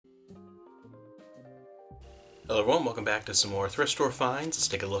Hello everyone, welcome back to some more thrift store finds. Let's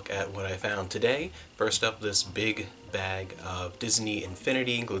take a look at what I found today. First up, this big bag of Disney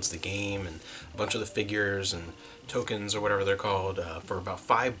Infinity, includes the game and a bunch of the figures and tokens or whatever they're called, for about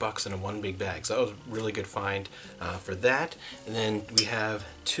 $5 in a one big bag. So that was a really good find for that. And then we have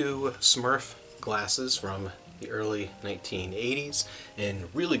two Smurf glasses from the early 1980s in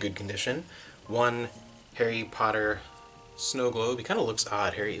really good condition. One Harry Potter snow globe. He kind of looks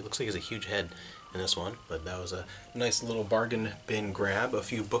odd. Harry looks like he has a huge head in this one, but that was a nice little bargain bin grab. A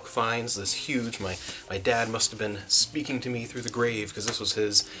few book finds. This huge, my dad must have been speaking to me through the grave, because this was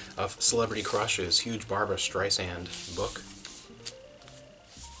his celebrity crush, his huge Barbara Streisand book.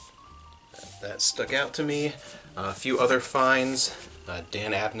 That stuck out to me. A few other finds.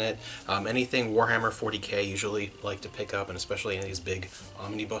 Dan Abnett, anything Warhammer 40k usually like to pick up, and especially in these big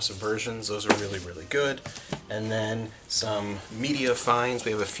omnibus versions, those are really, really good. And then some media finds.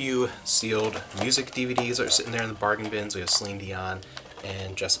 We have a few sealed music DVDs that are sitting there in the bargain bins. We have Celine Dion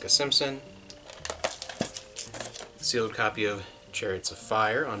and Jessica Simpson. Sealed copy of Chariots of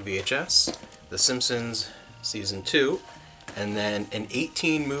Fire on VHS. The Simpsons Season 2. And then an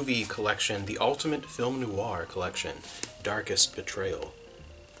 18 movie collection, the Ultimate Film Noir collection, Darkest Betrayal.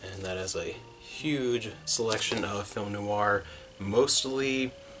 And that is a huge selection of film noir,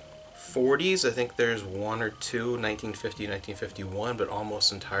 mostly 40s. I think there's one or two, 1950, 1951, but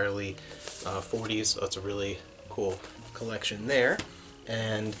almost entirely 40s. So that's a really cool collection there.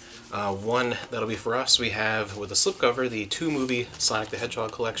 And one that'll be for us, we have, with the slipcover, the two-movie Sonic the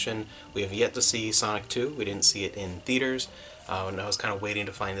Hedgehog collection. We have yet to see Sonic 2. We didn't see it in theaters, and I was kind of waiting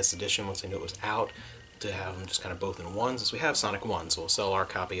to find this edition once I knew it was out, to have them just kind of both in one, since we have Sonic 1, so we'll sell our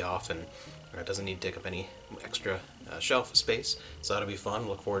copy off, and it doesn't need to take up any extra shelf space. So that'll be fun.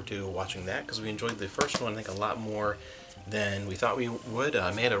 Look forward to watching that, because we enjoyed the first one, I think, a lot more than we thought we would.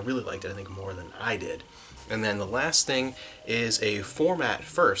 Amanda really liked it, I think, more than I did. And then the last thing is a format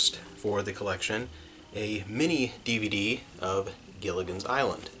first for the collection, a mini DVD of Gilligan's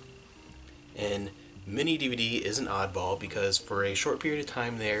Island. And mini DVD is an oddball because for a short period of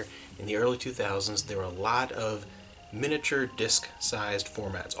time there in the early 2000s, there were a lot of miniature disc-sized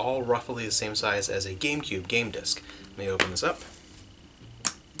formats, all roughly the same size as a GameCube game disc. Let me open this up.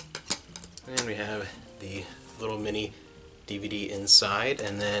 And we have the little mini DVD inside,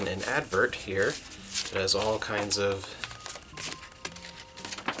 and then an advert here that has all kinds of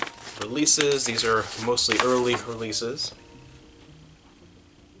releases. These are mostly early releases.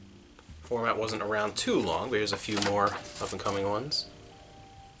 Format wasn't around too long, but here's a few more up-and-coming ones.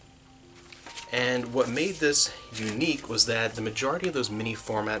 And what made this unique was that the majority of those mini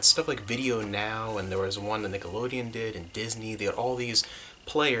formats, stuff like Video Now, and there was one that Nickelodeon did, and Disney, they had all these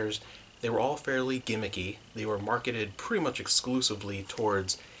players. They were all fairly gimmicky. They were marketed pretty much exclusively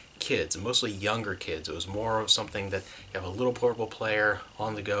towards kids, mostly younger kids. It was more of something that you have a little portable player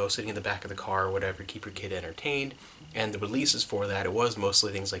on the go, sitting in the back of the car or whatever, keep your kid entertained. And the releases for that, it was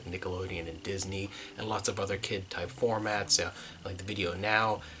mostly things like Nickelodeon and Disney, and lots of other kid-type formats, like the Video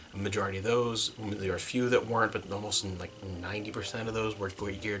Now. A majority of those, there were a few that weren't, but almost like 90% of those were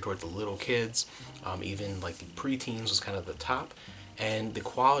geared towards the little kids. Even like the preteens was kind of the top. And the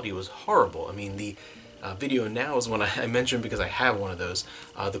quality was horrible. I mean, the Video Now is one I mentioned because I have one of those.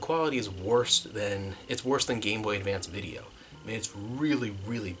 The quality is worse than Game Boy Advance video. I mean, it's really,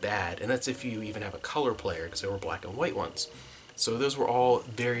 really bad, and that's if you even have a color player, because there were black and white ones. So those were all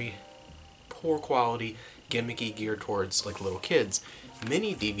very poor quality, gimmicky, geared towards like little kids.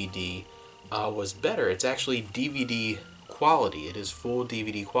 Mini DVD was better. It's actually DVD quality. It is full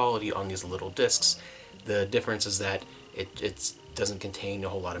DVD quality on these little discs. The difference is that it doesn't contain a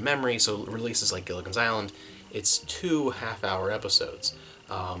whole lot of memory, so releases like Gilligan's Island, it's 2 half-hour episodes,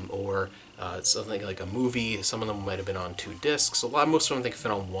 or something like a movie. Some of them might have been on 2 discs. Most of them I think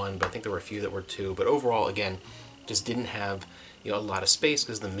fit on 1, but I think there were a few that were 2. But overall, again, just didn't have a lot of space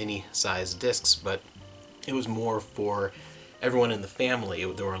because of the mini-sized discs. But it was more for everyone in the family.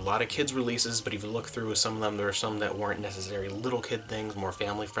 There were a lot of kids releases, but if you look through some of them, there were some that weren't necessarily little kid things, more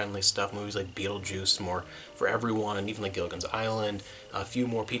family-friendly stuff. Movies like Beetlejuice, more for everyone, and even like Gilligan's Island. A few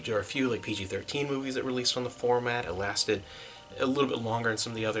like PG-13 movies that released on the format. It lasted a little bit longer than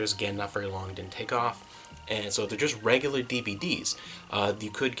some of the others. Again, not very long, didn't take off. And so they're just regular DVDs.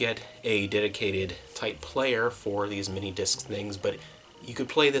 You could get a dedicated type player for these mini disc things, but you could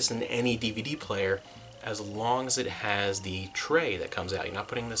play this in any DVD player as long as it has the tray that comes out. You're not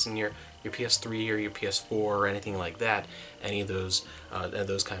putting this in your PS3 or your PS4 or anything like that, any of those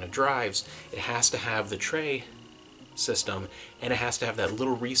kind of drives. It has to have the tray system, and it has to have that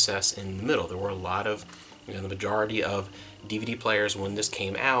little recess in the middle. There were a lot of The majority of DVD players when this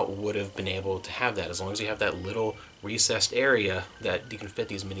came out would have been able to have that. As long as you have that little recessed area that you can fit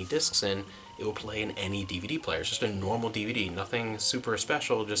these mini discs in, it will play in any DVD player. It's just a normal DVD, nothing super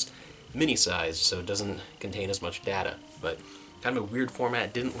special, just mini size, so it doesn't contain as much data. But kind of a weird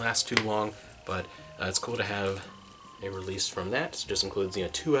format, didn't last too long, but it's cool to have a release from that. So it just includes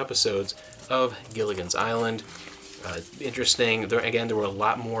 2 episodes of Gilligan's Island. Interesting. There were a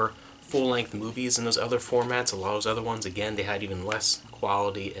lot more full-length movies in those other formats. A lot of those other ones, again, they had even less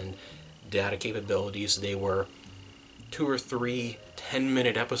quality and data capabilities. They were 2 or 3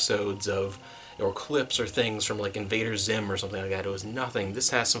 10-minute episodes of, or clips or things from like Invader Zim or something like that. It was nothing.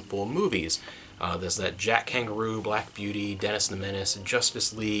 This has some full movies. There's that Jack Kangaroo, Black Beauty, Dennis the Menace,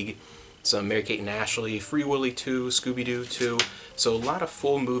 Justice League, some Mary-Kate and Ashley, Free Willy 2, Scooby-Doo 2. So a lot of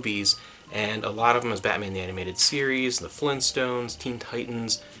full movies, and a lot of them is Batman the Animated Series, the Flintstones, Teen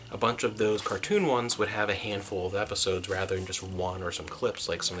Titans. A bunch of those cartoon ones would have a handful of episodes rather than just one or some clips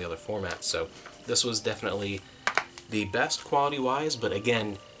like some of the other formats. So this was definitely the best quality-wise, but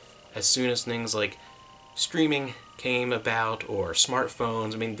again, as soon as things like streaming came about or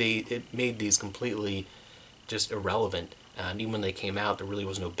smartphones, I mean, it made these completely just irrelevant. And even when they came out, there really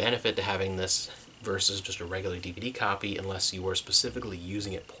was no benefit to having this versus just a regular DVD copy unless you were specifically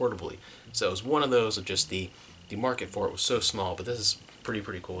using it portably. So it was one of those of just the market for it was so small, but this is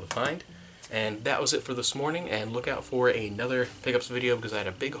pretty cool to find. And that was it for this morning, and look out for another pickups video because I had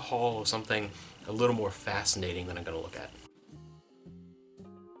a big haul of something a little more fascinating that I'm going to look at.